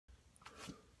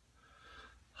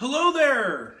Hello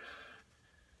there,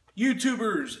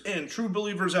 YouTubers and true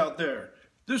believers out there.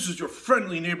 This is your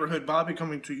friendly neighborhood Bobby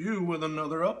coming to you with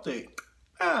another update.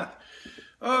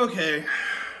 Okay.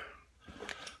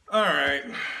 Alright.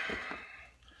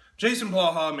 Jason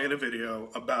Blaha made a video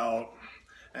about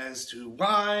as to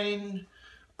why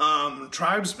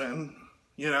tribesmen,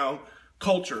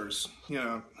 cultures,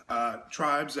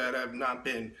 tribes that have not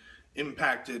been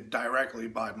impacted directly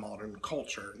by modern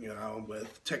culture,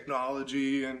 with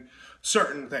technology and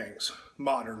certain things,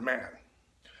 modern man.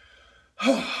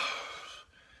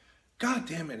 God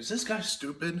damn it, is this guy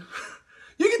stupid?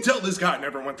 You can tell this guy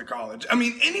never went to college. I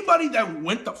mean, anybody that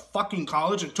went to fucking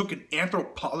college and took an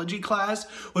anthropology class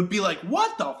would be like,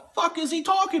 what the fuck is he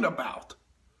talking about?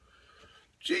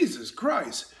 Jesus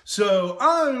Christ. So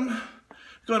I'm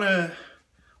gonna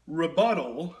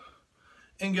rebuttal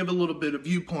and give a little bit of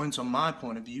viewpoints on my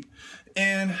point of view.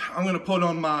 And I'm gonna put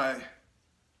on my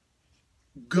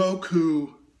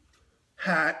Goku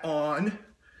hat on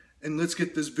and let's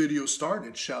get this video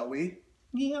started, shall we?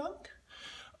 Yuck.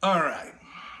 All right.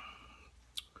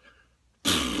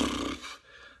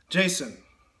 Jason,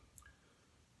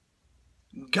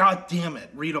 God damn it,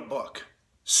 read a book.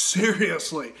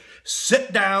 Seriously,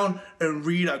 sit down and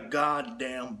read a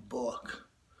goddamn book.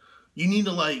 You need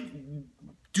to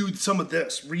do some of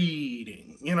this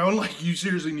reading, you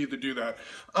seriously need to do that.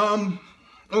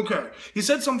 Okay, he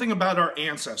said something about our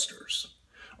ancestors.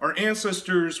 Our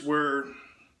ancestors were,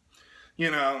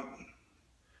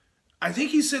 I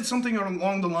think he said something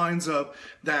along the lines of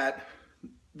that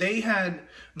they had,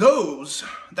 those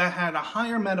that had a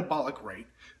higher metabolic rate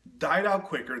died out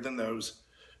quicker than those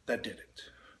that didn't.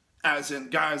 As in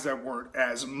guys that weren't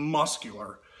as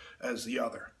muscular as the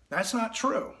other. That's not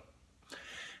true.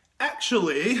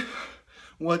 Actually,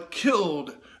 what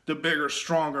killed the bigger,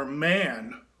 stronger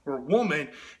man or woman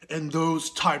in those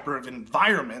type of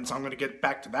environments, I'm going to get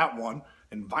back to that one,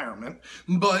 environment,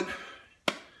 but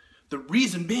the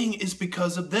reason being is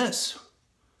because of this,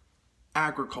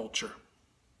 agriculture.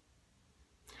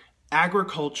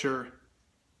 Agriculture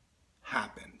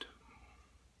happened.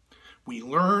 We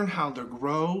learn how to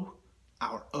grow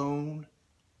our own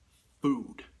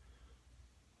food.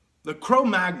 The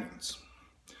Cro-Magnons,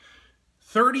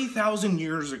 30,000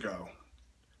 years ago,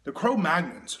 the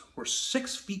Cro-Magnons were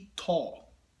 6 feet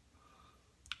tall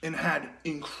and had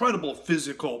incredible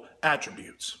physical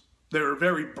attributes. They were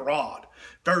very broad,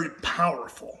 very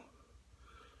powerful,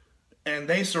 and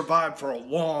they survived for a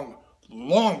long,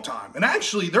 long time. And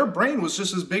actually, their brain was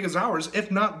just as big as ours,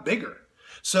 if not bigger.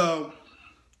 So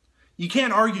you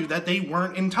can't argue that they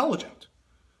weren't intelligent.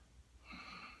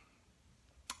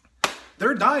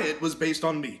 Their diet was based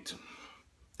on meat.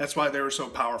 That's why they were so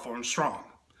powerful and strong.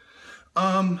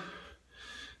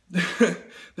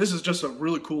 This is just a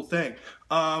really cool thing.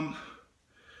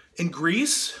 In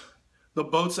Greece, the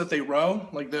boats that they row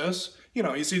like this,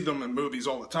 you see them in movies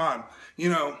all the time,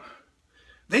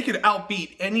 they could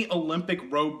outbeat any Olympic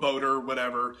rowboat or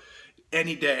whatever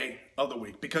any day of the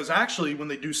week. Because actually, when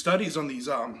they do studies on these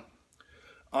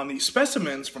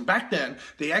specimens from back then,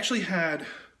 they actually had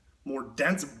more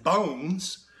dense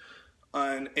bones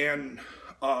and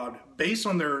based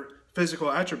on their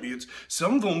physical attributes,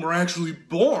 some of them were actually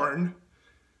born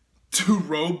to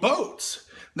row boats.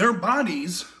 Their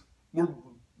bodies were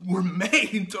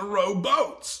made to row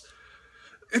boats.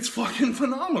 It's fucking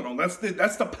phenomenal. That's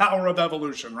the power of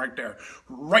evolution right there,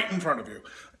 right in front of you.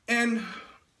 And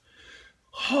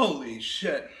holy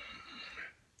shit,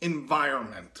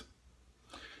 environment.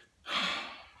 Oh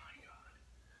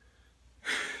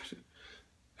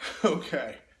my god.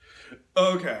 Okay.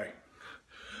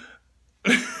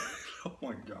 Oh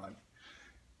my god.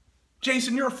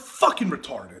 Jason, you're fucking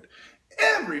retarded.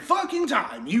 Every fucking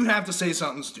time you have to say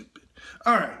something stupid.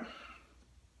 Alright.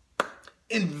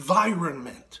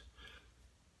 Environment.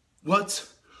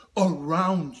 What's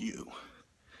around you?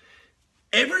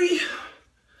 Every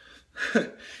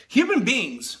human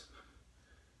beings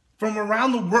from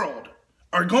around the world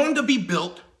are going to be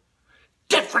built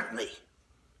differently.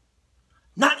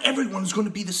 Not everyone's going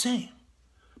to be the same.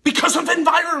 Because of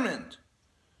environment.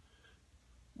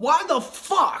 Why the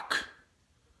fuck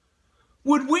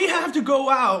would we have to go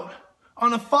out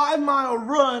on a 5-mile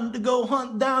run to go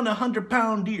hunt down a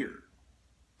 100-pound deer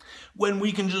when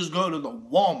we can just go to the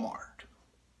Walmart?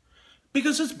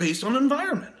 Because it's based on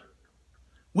environment.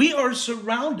 We are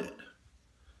surrounded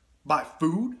by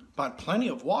food, by plenty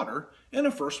of water in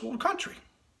a first world country.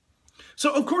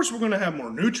 So of course we're going to have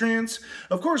more nutrients,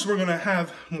 of course we're going to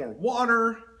have more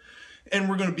water, and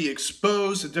we're going to be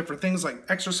exposed to different things like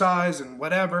exercise and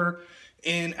whatever.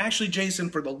 And actually, Jason,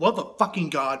 for the love of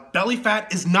fucking God, belly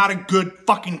fat is not a good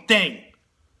fucking thing.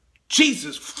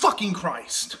 Jesus fucking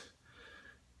Christ.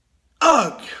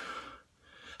 Ugh.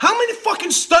 How many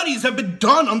fucking studies have been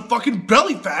done on fucking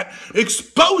belly fat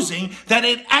exposing that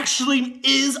it actually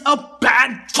is a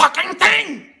bad fucking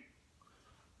thing?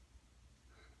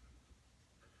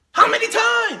 How many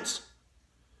times?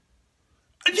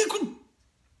 You could...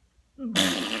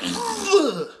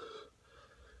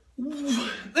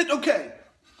 Okay.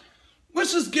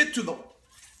 Let's just get to the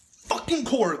fucking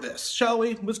core of this, shall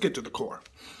we? Let's get to the core.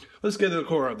 Let's get to the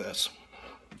core of this.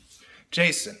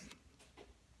 Jason.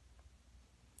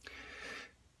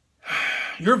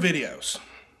 Your videos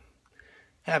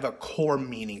have a core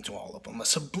meaning to all of them, a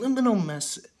subliminal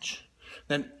message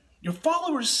that your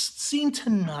followers seem to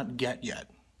not get yet.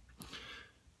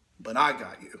 But I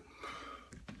got you.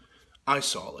 I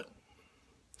saw it.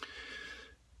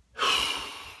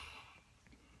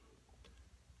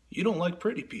 You don't like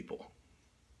pretty people.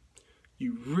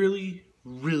 You really,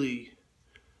 really,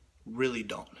 really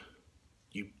don't.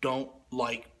 You don't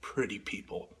like pretty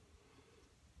people.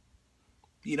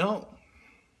 You don't.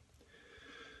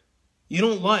 You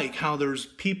don't like how there's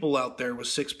people out there with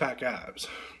six-pack abs,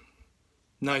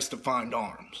 nice defined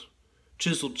arms,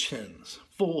 chiseled chins,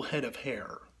 full head of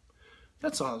hair.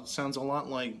 That sounds a lot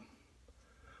like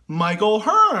Michael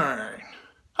Hearn.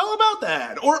 How about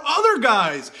that? Or other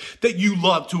guys that you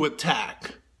love to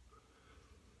attack.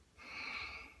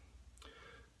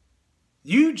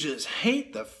 You just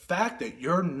hate the fact that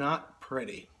you're not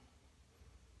pretty.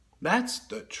 That's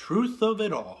the truth of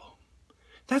it all.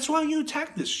 That's why you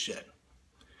attack this shit.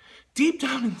 Deep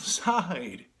down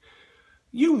inside,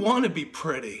 you want to be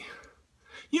pretty.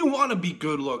 You want to be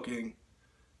good looking.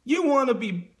 You want to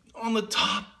be on the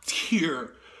top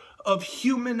tier of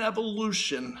human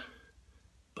evolution.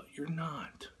 But you're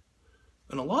not.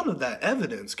 And a lot of that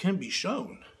evidence can be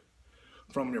shown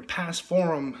from your past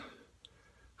forum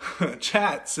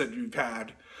chats that you've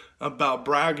had about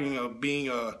bragging of being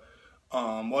a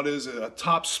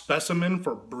top specimen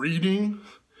for breeding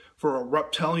for a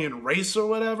reptilian race or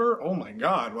whatever. Oh my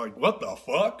God, like what the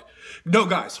fuck? No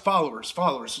guys, followers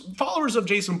of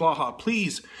Jason Blaha,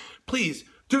 please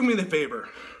do me the favor.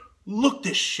 Look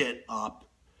this shit up.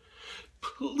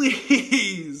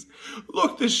 Please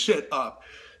look this shit up.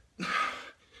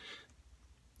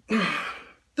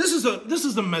 This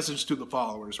is a message to the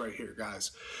followers right here,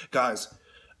 guys. Guys,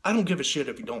 I don't give a shit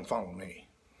if you don't follow me.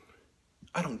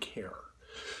 I don't care.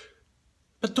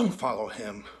 But don't follow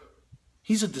him.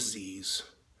 He's a disease.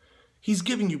 He's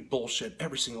giving you bullshit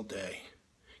every single day.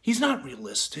 He's not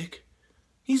realistic.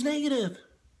 He's negative.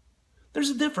 There's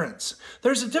a difference.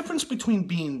 There's a difference between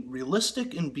being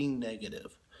realistic and being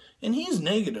negative. And he's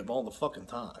negative all the fucking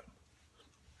time.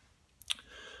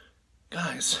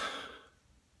 Guys,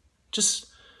 just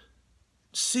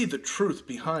see the truth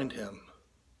behind him.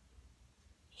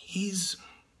 He's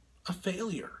a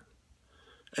failure.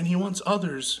 And he wants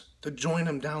others to join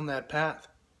him down that path.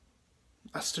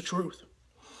 That's the truth.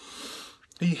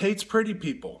 He hates pretty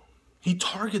people. He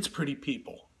targets pretty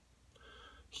people.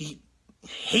 He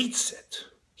hates it.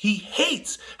 He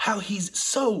hates how he's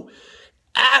so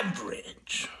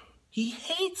average. He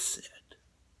hates it.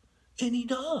 And he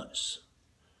does.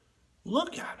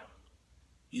 Look at him.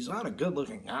 He's not a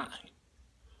good-looking guy.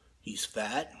 He's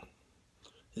fat.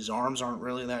 His arms aren't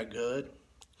really that good.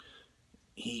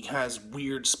 He has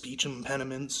weird speech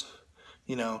impediments.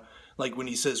 You know, like when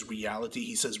he says reality,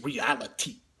 he says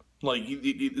reality. Like,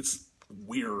 it's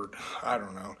weird. I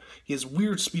don't know. He has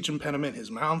weird speech impediment. His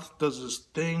mouth does this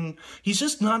thing. He's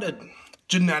just not a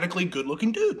genetically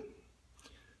good-looking dude.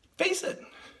 Face it.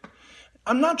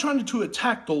 I'm not trying to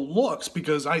attack the looks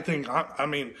because I think, I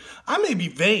mean, I may be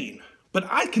vain, but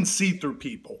I can see through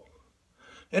people.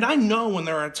 And I know when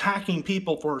they're attacking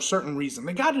people for a certain reason.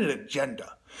 They got an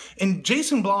agenda. And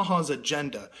Jason Blaha's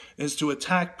agenda is to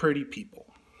attack pretty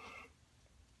people.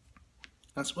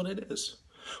 That's what it is.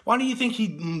 Why do you think he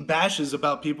bashes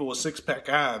about people with six-pack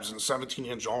abs and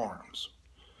 17-inch arms?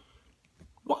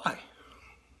 Why?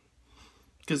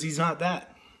 Because he's not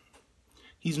that.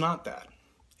 He's not that.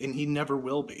 And he never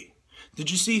will be. Did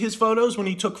you see his photos when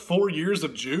he took 4 years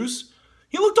of juice?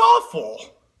 He looked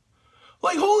awful.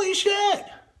 Like, holy shit.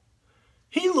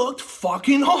 He looked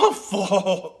fucking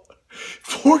awful.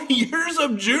 4 years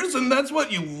of juice and that's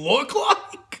what you look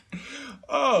like?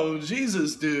 Oh,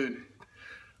 Jesus, dude.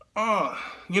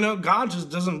 You know, God just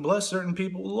doesn't bless certain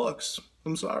people with looks.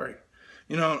 I'm sorry.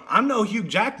 You know, I'm no Hugh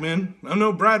Jackman. I'm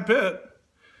no Brad Pitt.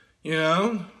 You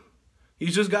know,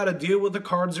 he's just got to deal with the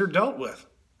cards they're dealt with.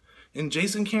 And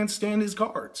Jason can't stand his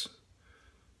cards.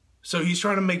 So he's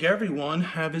trying to make everyone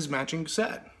have his matching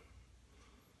set.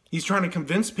 He's trying to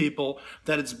convince people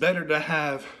that it's better to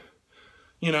have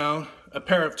you know, a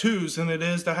pair of twos than it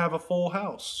is to have a full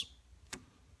house.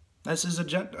 That's his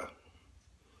agenda.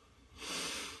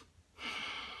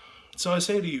 So I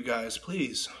say to you guys,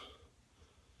 please,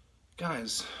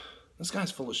 guys, this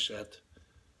guy's full of shit.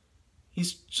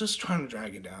 He's just trying to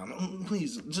drag it down.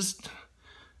 Please, just,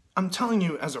 I'm telling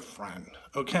you as a friend,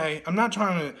 okay? I'm not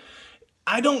trying to,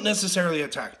 I don't necessarily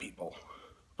attack people.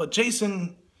 But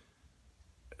Jason,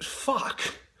 fuck.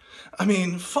 I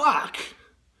mean, fuck.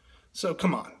 So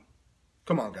come on.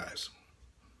 Come on, guys.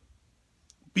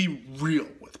 Be real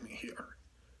with me here.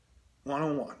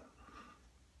 One-on-one.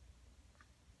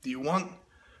 Do you want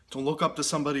to look up to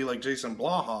somebody like Jason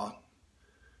Blaha,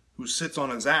 who sits on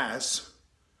his ass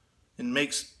and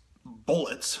makes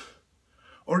bullets?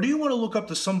 Or do you want to look up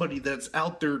to somebody that's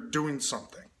out there doing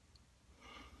something?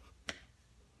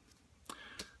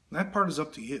 That part is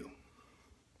up to you.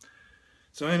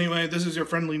 So anyway, this is your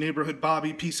friendly neighborhood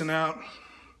Bobby, peacing out.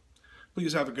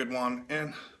 Please have a good one,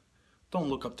 and don't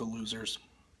look up to losers.